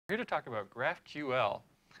Here to talk about GraphQL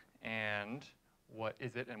and what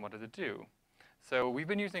is it and what does it do. So we've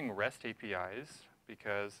been using REST APIs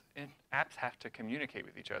because apps have to communicate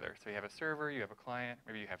with each other. So you have a server, you have a client,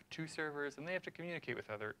 maybe you have two servers, and they have to communicate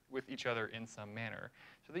with each other in some manner.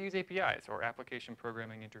 So they use APIs, or application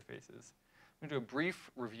programming interfaces. I'm going to do a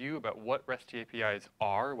brief review about what REST APIs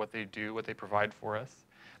are, what they do, what they provide for us,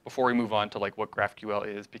 before we move on to what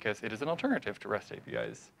GraphQL is, because it is an alternative to REST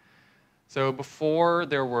APIs. So before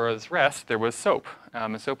there was REST, there was SOAP.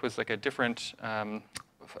 And SOAP was like a different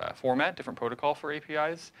format, different protocol for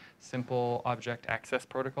APIs, simple object access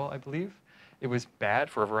protocol, I believe. It was bad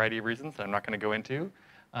for a variety of reasons that I'm not going to go into.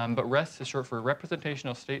 But REST is short for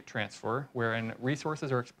representational state transfer, wherein resources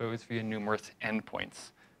are exposed via numerous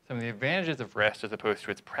endpoints. Some of the advantages of REST as opposed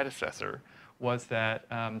to its predecessor was that,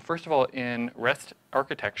 first of all, in REST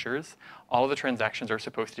architectures, all of the transactions are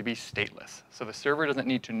supposed to be stateless. So the server doesn't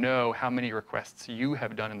need to know how many requests you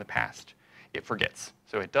have done in the past. It forgets.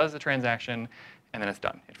 So it does the transaction, and then it's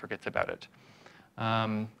done. It forgets about it.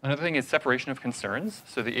 Another thing is separation of concerns.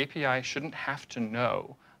 So the API shouldn't have to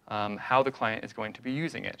know how the client is going to be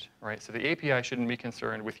using it, right? So the API shouldn't be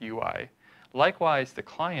concerned with UI. Likewise, the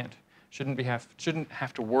client shouldn't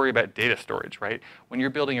have to worry about data storage, right? When you're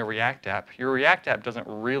building a React app, your React app doesn't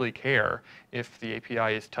really care if the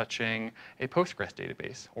API is touching a Postgres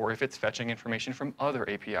database, or if it's fetching information from other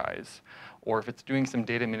APIs, or if it's doing some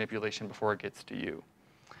data manipulation before it gets to you.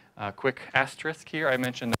 Quick asterisk here, I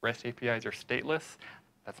mentioned that REST APIs are stateless.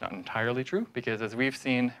 That's not entirely true, because as we've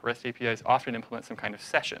seen, REST APIs often implement some kind of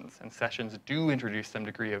sessions, and sessions do introduce some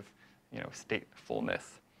degree of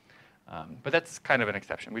statefulness. But that's kind of an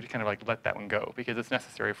exception. We just kind of let that one go because it's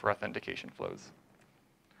necessary for authentication flows.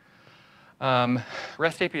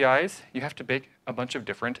 REST APIs, you have to bake a bunch of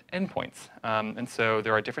different endpoints. And so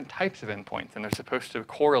there are different types of endpoints, and they're supposed to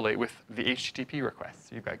correlate with the HTTP requests.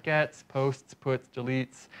 So you've got gets, posts, puts,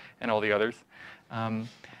 deletes, and all the others.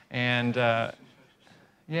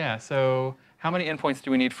 Yeah, so how many endpoints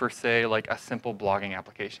do we need for, say, like a simple blogging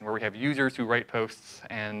application where we have users who write posts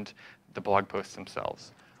and the blog posts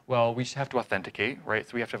themselves? Well, we have to authenticate, right?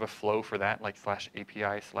 So we have to have a flow for that, like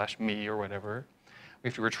 /API/me or whatever. We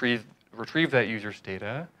have to retrieve that user's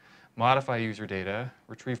data, modify user data,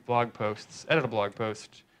 retrieve blog posts, edit a blog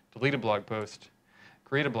post, delete a blog post,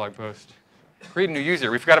 create a blog post, create a new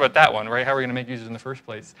user. We forgot about that one, right? How are we going to make users in the first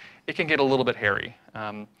place? It can get a little bit hairy.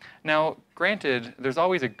 Now, granted, there's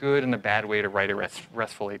always a good and a bad way to write a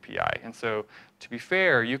RESTful API. And so, to be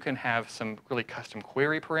fair, you can have some really custom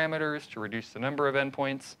query parameters to reduce the number of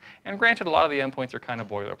endpoints. And granted, a lot of the endpoints are kind of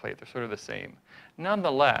boilerplate. They're sort of the same.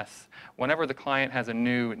 Nonetheless, whenever the client has a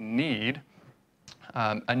new need,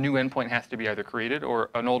 a new endpoint has to be either created or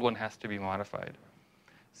an old one has to be modified.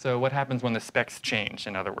 So what happens when the specs change,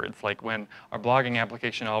 in other words? Like when our blogging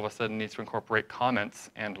application all of a sudden needs to incorporate comments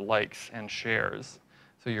and likes and shares.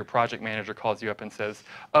 So your project manager calls you up and says,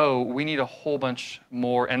 oh, we need a whole bunch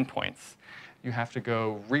more endpoints. You have to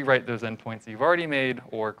go rewrite those endpoints that you've already made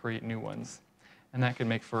or create new ones. And that could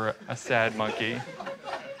make for a sad monkey.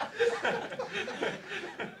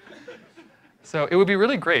 So it would be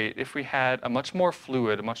really great if we had a much more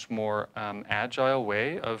fluid, a much more agile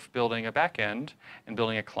way of building a backend and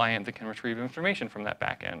building a client that can retrieve information from that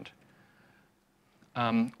backend.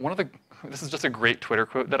 This is just a great Twitter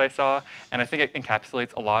quote that I saw, and I think it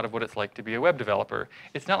encapsulates a lot of what it's like to be a web developer.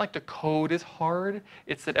 It's not like the code is hard,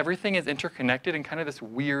 it's that everything is interconnected in kind of this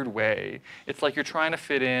weird way. It's like you're trying to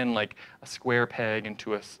fit in like a square peg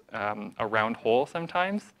into a round hole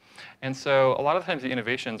sometimes. And so a lot of times the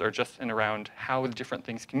innovations are just in around how the different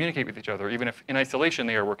things communicate with each other, even if in isolation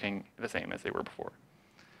they are working the same as they were before.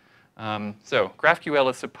 So GraphQL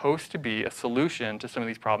is supposed to be a solution to some of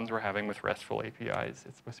these problems we're having with RESTful APIs.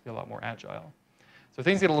 It's supposed to be a lot more agile. So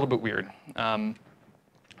things get a little bit weird.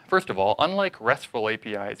 First of all, unlike RESTful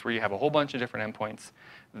APIs where you have a whole bunch of different endpoints,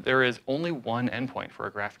 there is only one endpoint for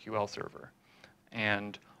a GraphQL server.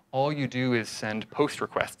 And all you do is send post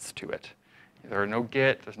requests to it. There are no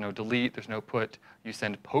get, there's no delete, there's no put. You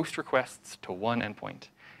send post requests to one endpoint.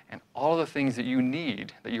 And all of the things that you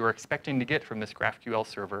need, that you are expecting to get from this GraphQL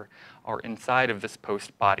server, are inside of this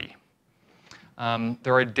post body.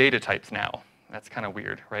 There are data types now. That's kind of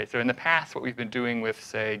weird, right? So in the past, what we've been doing with,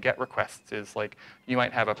 say, GET requests is like you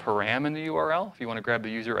might have a param in the URL if you want to grab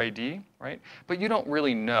the user ID, right? But you don't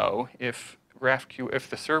really know if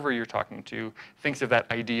the server you're talking to thinks of that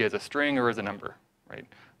ID as a string or as a number, right?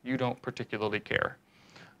 You don't particularly care.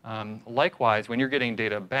 Likewise, when you're getting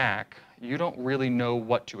data back, you don't really know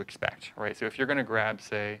what to expect, right? So if you're going to grab,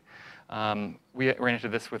 say, We ran into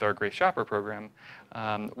this with our Grace Shopper program.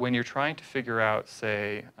 When you're trying to figure out,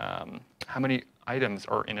 say, how many items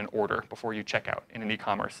are in an order before you check out in an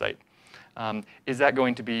e-commerce site, is that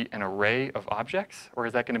going to be an array of objects, or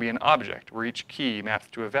is that going to be an object where each key maps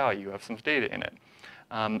to a value of some data in it?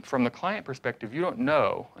 From the client perspective, you don't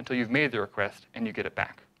know until you've made the request and you get it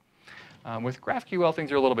back. With GraphQL,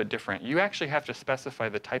 things are a little bit different. You actually have to specify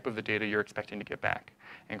the type of the data you're expecting to get back,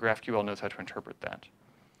 and GraphQL knows how to interpret that.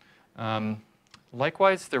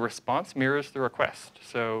 Likewise, the response mirrors the request.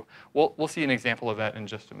 So we'll see an example of that in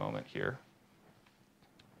just a moment here.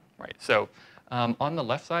 Right, so on the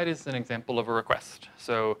left side is an example of a request.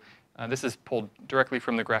 So this is pulled directly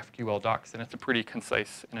from the GraphQL docs, and it's a pretty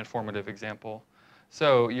concise and informative example.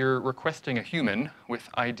 So you're requesting a human with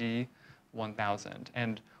ID 1000.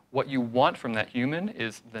 And what you want from that human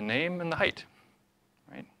is the name and the height.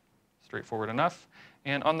 Right? Straightforward enough.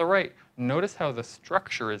 And on the right, notice how the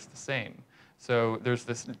structure is the same. So there's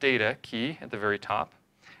this data key at the very top,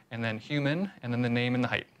 and then human, and then the name and the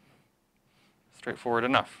height. Straightforward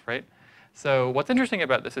enough, right? So what's interesting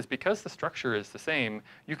about this is because the structure is the same,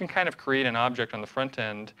 you can kind of create an object on the front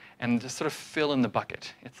end and just sort of fill in the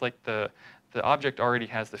bucket. It's like the object already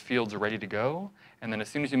has the fields ready to go, and then as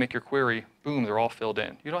soon as you make your query, boom, they're all filled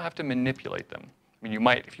in. You don't have to manipulate them. I mean, you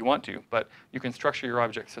might if you want to, but you can structure your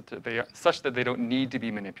objects such that they don't need to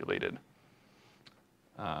be manipulated.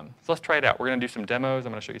 So let's try it out. We're going to do some demos.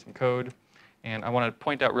 I'm going to show you some code. And I want to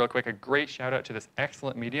point out real quick a great shout out to this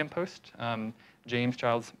excellent Medium post. James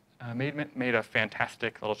Childs made a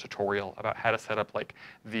fantastic little tutorial about how to set up like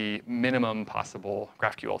the minimum possible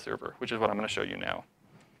GraphQL server, which is what I'm going to show you now.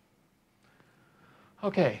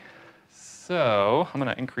 OK, so I'm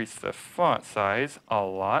going to increase the font size a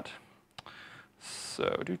lot.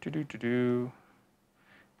 So and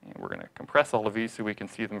we're going to compress all of these so we can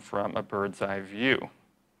see them from a bird's eye view.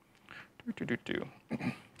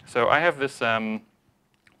 So I have this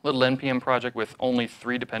little NPM project with only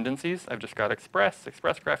 3 dependencies. I've just got Express,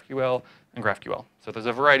 Express GraphQL, and GraphQL. So there's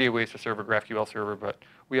a variety of ways to serve a GraphQL server, but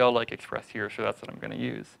we all like Express here, so that's what I'm going to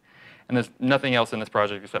use. And there's nothing else in this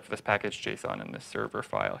project except for this package JSON in this server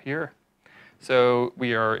file here. So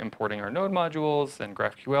we are importing our node modules and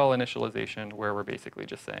GraphQL initialization, where we're basically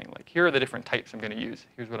just saying, like, here are the different types I'm going to use.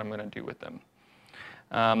 Here's what I'm going to do with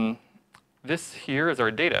them. This here is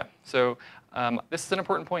our data. So this is an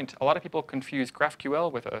important point. A lot of people confuse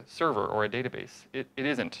GraphQL with a server or a database. It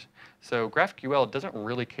isn't. So GraphQL doesn't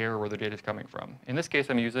really care where the data is coming from. In this case,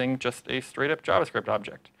 I'm using just a straight-up JavaScript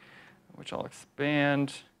object, which I'll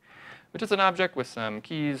expand, which is an object with some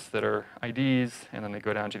keys that are IDs, and then they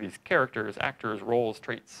go down to these characters, actors, roles,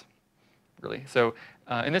 traits, really. So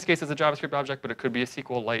in this case, it's a JavaScript object, but it could be a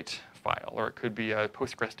SQLite file, or it could be a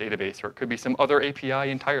Postgres database, or it could be some other API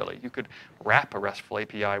entirely. You could wrap a RESTful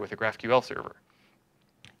API with a GraphQL server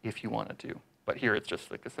if you wanted to. But here, it's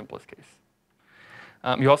just like the simplest case.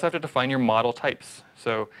 You also have to define your model types.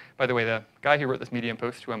 So by the way, the guy who wrote this Medium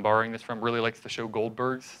post, who I'm borrowing this from, really likes to show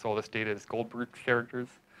Goldbergs. So all this data is Goldberg characters.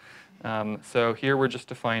 So here we're just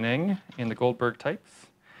defining in the Goldberg types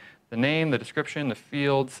the name, the description, the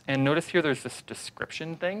fields. And notice here there's this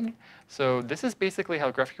description thing. So this is basically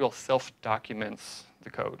how GraphQL self-documents the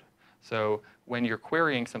code. So when you're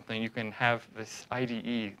querying something, you can have this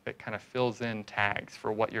IDE that kind of fills in tags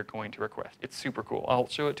for what you're going to request. It's super cool. I'll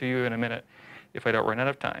show it to you in a minute if I don't run out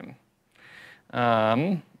of time.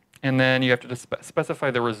 And then you have to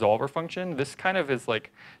specify the resolver function. This kind of is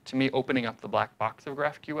like, to me, opening up the black box of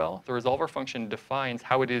GraphQL. The resolver function defines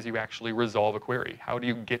how it is you actually resolve a query. How do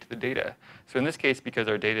you get the data? So in this case, because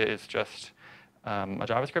our data is just a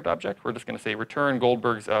JavaScript object, we're just going to say return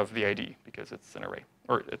Goldbergs of the ID, because it's an array,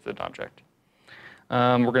 or it's an object.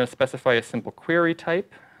 We're going to specify a simple query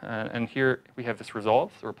type. And here we have this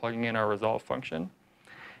resolve. So we're plugging in our resolve function.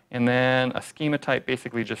 And then a schema type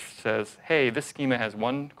basically just says, hey, this schema has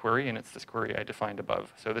one query, and it's this query I defined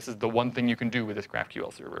above. So this is the one thing you can do with this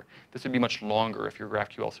GraphQL server. This would be much longer if your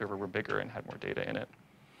GraphQL server were bigger and had more data in it.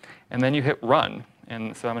 And then you hit run.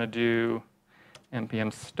 And so I'm going to do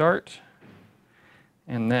npm start.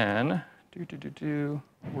 And then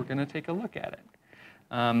we're going to take a look at it.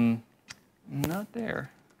 Not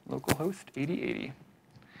there. Localhost 8080.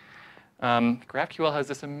 GraphQL has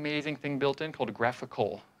this amazing thing built in called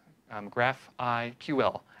graphical.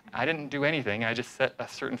 GraphIQL. I didn't do anything. I just set a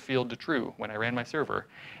certain field to true when I ran my server.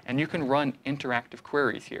 And you can run interactive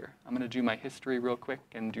queries here. I'm going to do my history real quick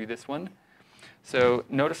and do this one. So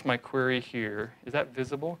notice my query here. Is that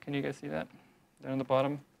visible? Can you guys see that down on the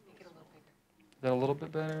bottom? Make it a little bigger. Is that a little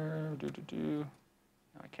bit better? No,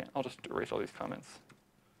 I can't. I'll just erase all these comments.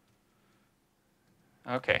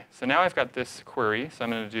 OK, so now I've got this query. So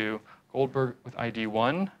I'm going to do Goldberg with ID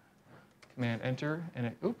 1, Command Enter, and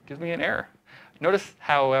it gives me an error. Notice,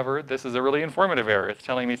 however, this is a really informative error. It's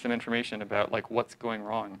telling me some information about like what's going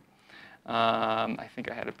wrong. I think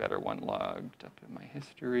I had a better one logged up in my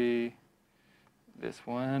history. This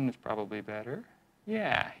one is probably better.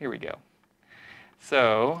 Yeah, here we go.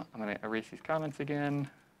 So I'm going to erase these comments again.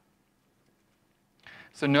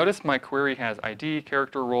 So notice my query has ID,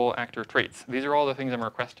 character, role, actor, traits. These are all the things I'm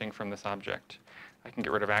requesting from this object. I can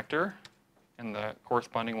get rid of actor, and the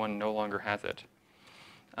corresponding one no longer has it.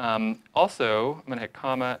 Also, I'm going to hit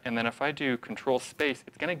comma, and then if I do control space,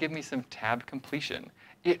 it's going to give me some tab completion.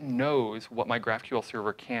 It knows what my GraphQL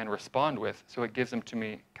server can respond with, so it gives them to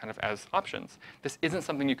me kind of as options. This isn't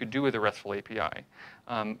something you could do with a RESTful API.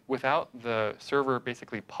 Without the server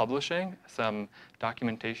basically publishing some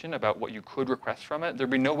documentation about what you could request from it,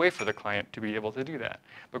 there'd be no way for the client to be able to do that.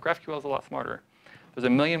 But GraphQL is a lot smarter. There's a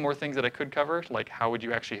million more things that I could cover, like how would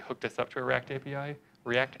you actually hook this up to a React API,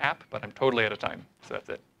 React app, but I'm totally out of time, so that's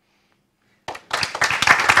it.